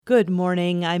Good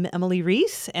morning. I'm Emily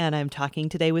Reese, and I'm talking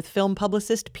today with film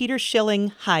publicist Peter Schilling.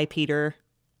 Hi, Peter.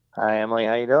 Hi, Emily.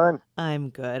 How you doing? I'm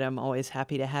good. I'm always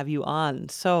happy to have you on.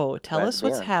 So, tell Glad to us be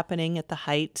what's on. happening at the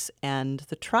Heights and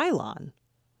the Trilon.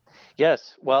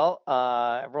 Yes. Well,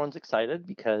 everyone's excited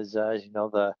because, as you know,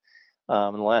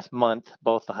 in the last month,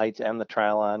 both the Heights and the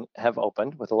Trylon have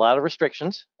opened with a lot of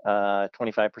restrictions.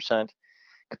 25%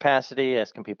 capacity,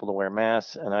 asking people to wear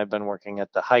masks, and I've been working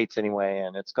at the Heights anyway,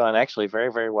 and it's gone actually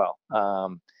very, very well.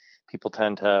 People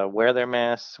tend to wear their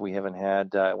masks. We haven't had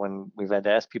when we've had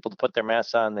to ask people to put their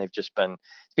masks on, they've just been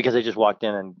it's because they just walked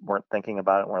in and weren't thinking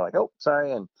about it, and we're like, oh,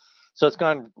 sorry, and so it's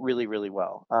gone really, really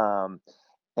well.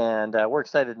 And we're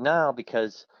excited now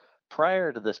because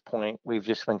prior to this point, we've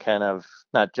just been kind of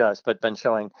not just, but been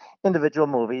showing individual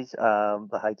movies.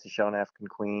 The Heights has shown African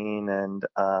Queen, and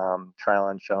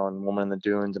Trylon shown Woman in the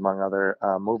Dunes, among other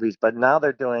movies. But now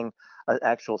they're doing an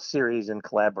actual series in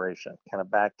collaboration, kind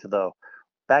of back to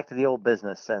the old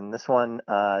business. And this one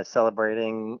is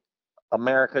celebrating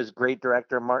America's great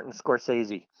director Martin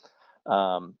Scorsese.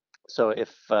 Um, so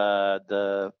if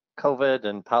the COVID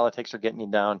and politics are getting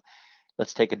you down,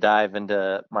 let's take a dive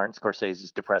into Martin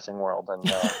Scorsese's depressing world, and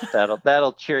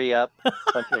that'll cheer you up.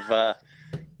 Bunch of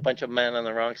bunch of men on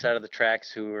the wrong side of the tracks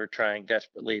who are trying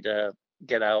desperately to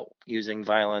get out using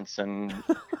violence and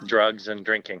drugs and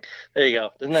drinking. There you go.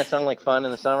 Doesn't that sound like fun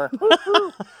in the summer?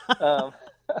 Woo-hoo! Um,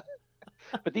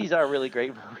 but these are really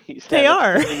great movies, They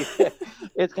and it's are. gonna be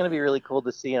it's gonna be really cool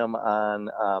to see them on,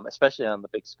 especially on the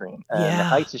big screen. And the Yeah.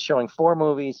 Heights is showing 4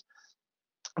 movies.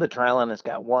 The Trylon has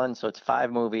got one, so it's 5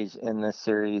 movies in this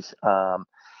series.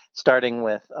 Starting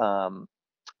with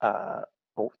uh,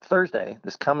 Thursday,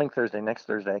 this coming Thursday, next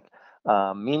Thursday,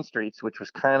 Mean Streets, which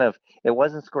was it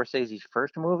wasn't Scorsese's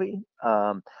first movie,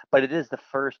 but it is the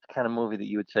first kind of movie that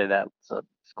you would say that's a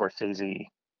Scorsese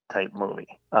type movie.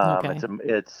 Okay.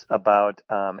 It's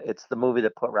the movie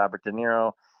that put Robert De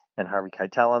Niro and Harvey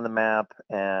Keitel on the map,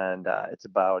 and it's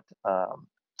about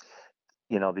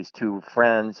these two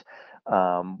friends.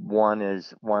 One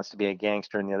is wants to be a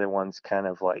gangster, and the other one's kind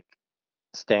of like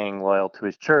staying loyal to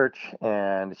his church,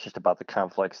 and it's just about the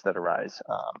conflicts that arise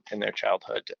in their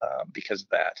childhood because of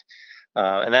that.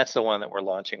 And that's the one that we're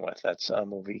launching with. That's a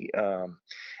movie.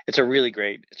 It's a really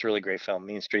great film.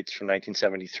 Mean Streets from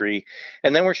 1973,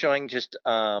 and then we're showing just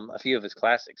a few of his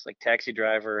classics, like Taxi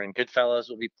Driver and Goodfellas.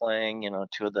 Will be playing,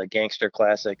 two of the gangster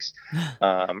classics.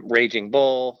 Raging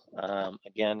Bull,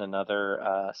 again,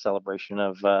 another celebration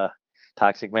of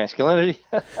toxic masculinity.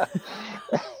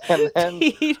 And then,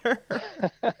 Peter.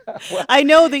 well, I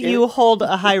know that it you hold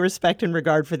a high respect and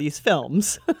regard for these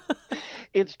films.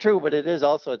 it's true, but it is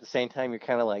also at the same time you're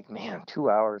kind of like, man, 2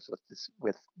 hours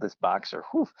with this boxer.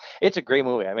 Whew. It's a great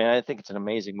movie. I mean, I think it's an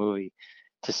amazing movie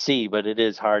to see, but it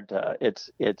is hard to. It's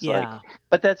like, Yeah.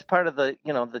 but that's part of the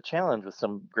challenge with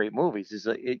some great movies is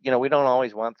that we don't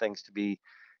always want things to be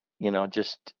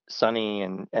just sunny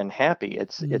and happy.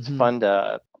 It's Hmm. fun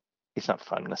to. It's not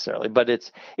fun necessarily, but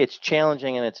it's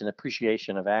challenging, and it's an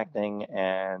appreciation of acting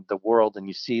and the world, and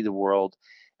you see the world.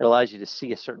 It allows you to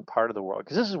see a certain part of the world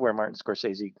because this is where Martin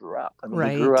Scorsese grew up. I mean,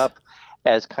 he grew Right. up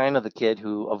as kind of the kid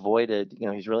who avoided.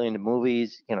 He's really into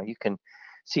movies. You can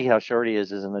see how short he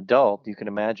is as an adult. You can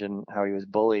imagine how he was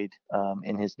bullied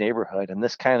in his neighborhood, and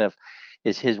this kind of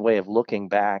is his way of looking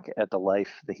back at the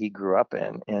life that he grew up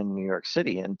in New York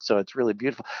City, and so it's really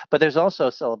beautiful. But there's also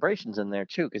celebrations in there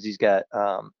too because he's got.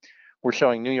 We're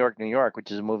showing New York, New York, which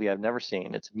is a movie I've never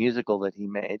seen. It's a musical that he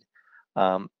made,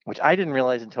 which I didn't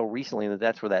realize until recently that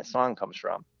that's where that song comes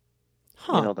from.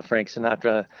 Huh. The Frank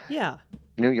Sinatra Yeah.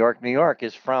 New York, New York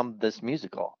is from this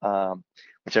musical,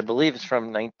 which I believe is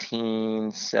from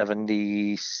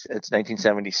 1970. It's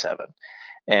 1977,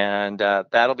 and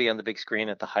that'll be on the big screen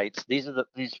at the Heights. These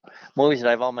movies that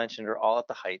I've all mentioned are all at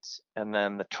the Heights, and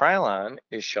then the Trylon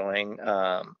is showing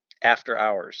After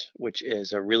Hours, which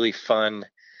is a really fun,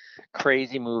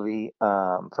 crazy movie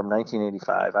from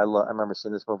 1985. I remember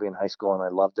seeing this movie in high school and I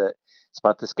loved it. It's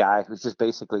about this guy who's just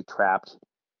basically trapped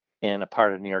in a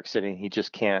part of New York City and he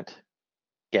just can't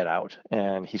get out.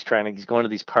 And he's going to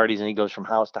these parties and he goes from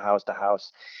house to house to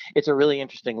house. It's a really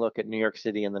interesting look at New York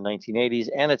City in the 1980s,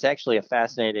 and it's actually a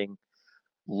fascinating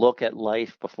look at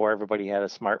life before everybody had a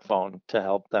smartphone to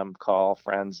help them call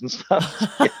friends and stuff to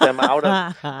get them out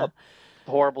of a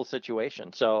horrible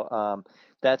situation. So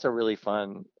that's a really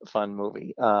fun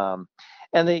movie. And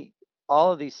they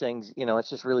all of these things, it's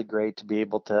just really great to be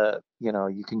able to,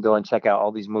 you can go and check out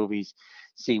all these movies,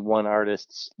 see one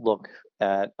artist's look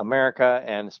at America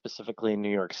and specifically New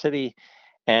York City,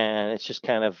 and it's just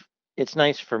it's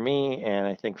nice for me, and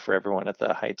I think for everyone at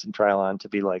the Heights and Trylon to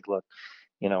be like, look,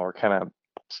 we're kind of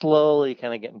slowly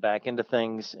kind of getting back into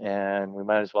things, and we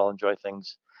might as well enjoy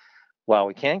things while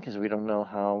we can because we don't know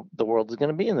how the world is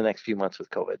going to be in the next few months with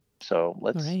COVID. So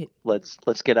All right.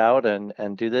 let's get out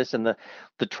and do this. And the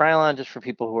Trylon, just for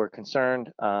people who are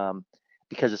concerned,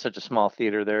 because it's such a small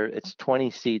theater, it's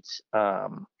 20 seats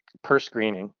per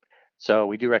screening. So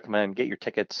we do recommend get your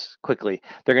tickets quickly.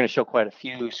 They're going to show quite a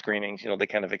few screenings. They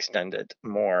kind of extend it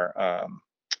more.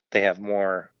 They have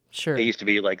more. Sure. It used to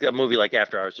be like a movie like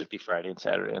After Hours would be Friday and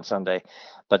Saturday and Sunday,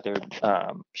 but they're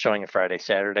showing it Friday,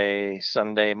 Saturday,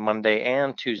 Sunday, Monday,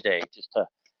 and Tuesday, just to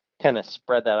kind of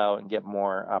spread that out and get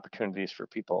more opportunities for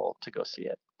people to go see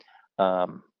it.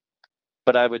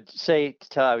 But I would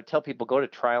tell people, go to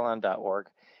trylon.org,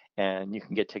 and you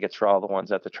can get tickets for all the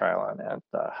ones at the Trylon at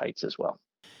the Heights as well.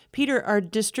 Peter, are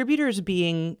distributors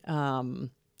being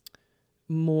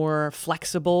more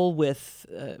flexible with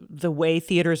the way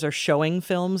theaters are showing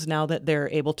films now that they're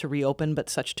able to reopen, but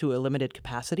such to a limited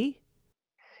capacity?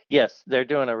 Yes, they're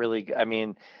doing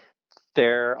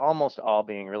they're almost all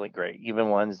being really great, even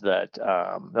ones that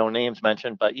no names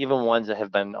mentioned, but even ones that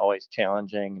have been always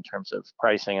challenging in terms of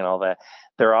pricing and all that.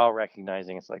 They're all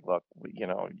recognizing it's like, look,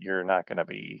 you're not going to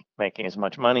be making as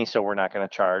much money, so we're not going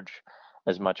to charge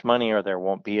as much money, or there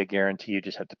won't be a guarantee. You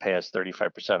just have to pay us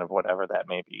 35% of whatever that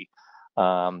may be.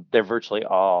 They're virtually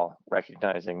all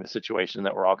recognizing the situation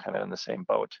that we're all kind of in the same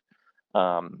boat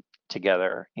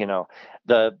together.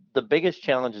 The biggest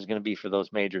challenge is going to be for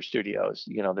those major studios.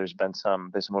 There's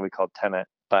a movie called Tenet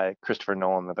by Christopher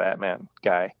Nolan, the Batman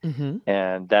guy,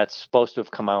 and that's supposed to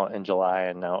have come out in July,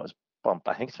 and now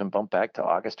I think it's been bumped back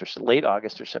to late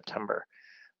August or September.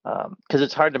 Because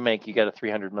it's hard to make. You got a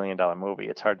 $300 million movie.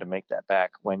 It's hard to make that back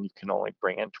when you can only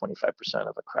bring in 25%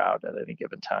 of a crowd at any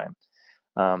given time.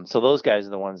 So those guys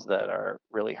are the ones that are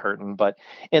really hurting. But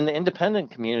in the independent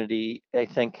community, I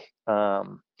think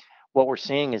what we're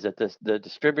seeing is that the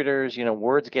distributors,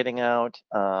 word's getting out.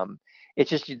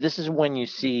 It's just, this is when you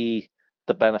see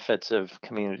the benefits of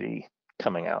community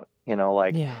coming out.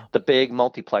 The big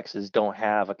multiplexes don't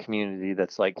have a community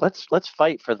that's like, let's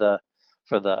fight for the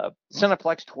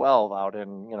Cineplex 12 out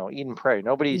in Eden Prairie.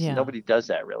 Nobody does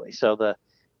that really. So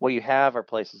what you have are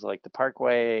places like the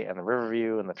Parkway and the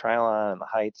Riverview and the Trylon and the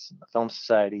Heights and the Film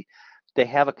Society. They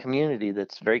have a community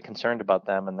that's very concerned about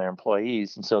them and their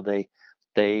employees, and so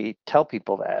they tell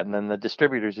people that. And then the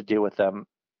distributors who deal with them,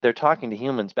 they're talking to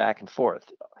humans back and forth,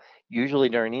 usually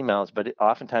during emails, but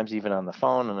oftentimes even on the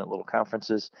phone and at little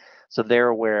conferences. So they're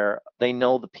aware. They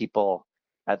know the people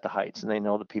at the Heights, and they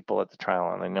know the people at the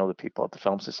Trylon, they know the people at the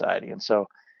Film Society. And so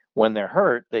when they're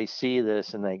hurt, they see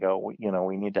this and they go,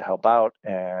 we need to help out.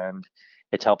 And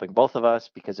it's helping both of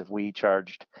us, because if we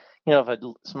charged, if a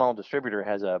small distributor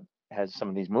has some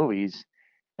of these movies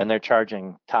and they're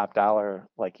charging top dollar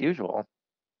like usual,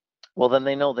 well, then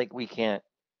they know that we can't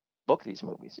book these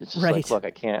movies. It's just like, look,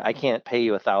 I can't pay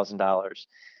you $1,000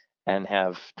 and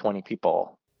have 20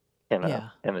 people in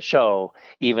a show,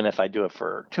 even if I do it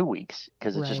for 2 weeks,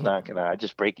 because it's just not gonna. I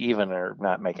just break even or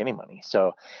not make any money.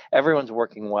 So everyone's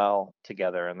working well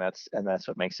together, and that's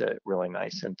what makes it really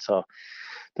nice. And so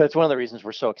that's one of the reasons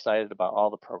we're so excited about all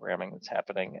the programming that's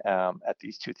happening at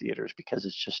these two theaters, because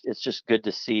it's just good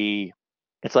to see.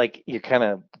 It's like you're kind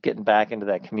of getting back into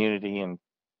that community and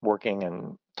working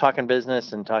and talking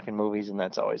business and talking movies, and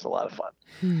that's always a lot of fun.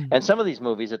 And some of these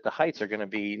movies at the Heights are going to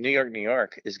be New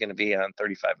York is going to be on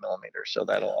 35 millimeter, so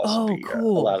that'll also be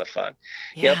cool. a lot of fun.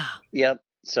 Yeah. Yep.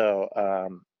 So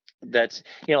that's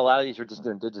a lot of these are just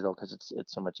doing digital because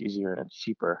it's so much easier and it's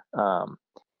cheaper.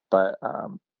 But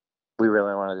we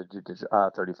really wanted to do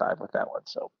 35 with that one,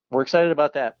 so we're excited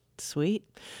about that. Sweet.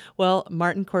 Well,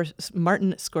 Martin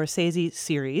Scorsese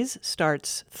series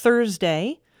starts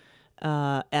Thursday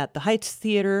at the Heights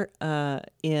Theater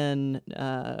in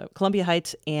Columbia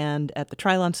Heights, and at the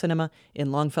Trylon Cinema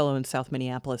in Longfellow in South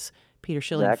Minneapolis. Peter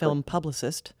Schilling, film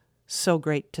publicist. So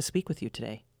great to speak with you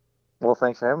today. Well,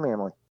 thanks for having me, Emily.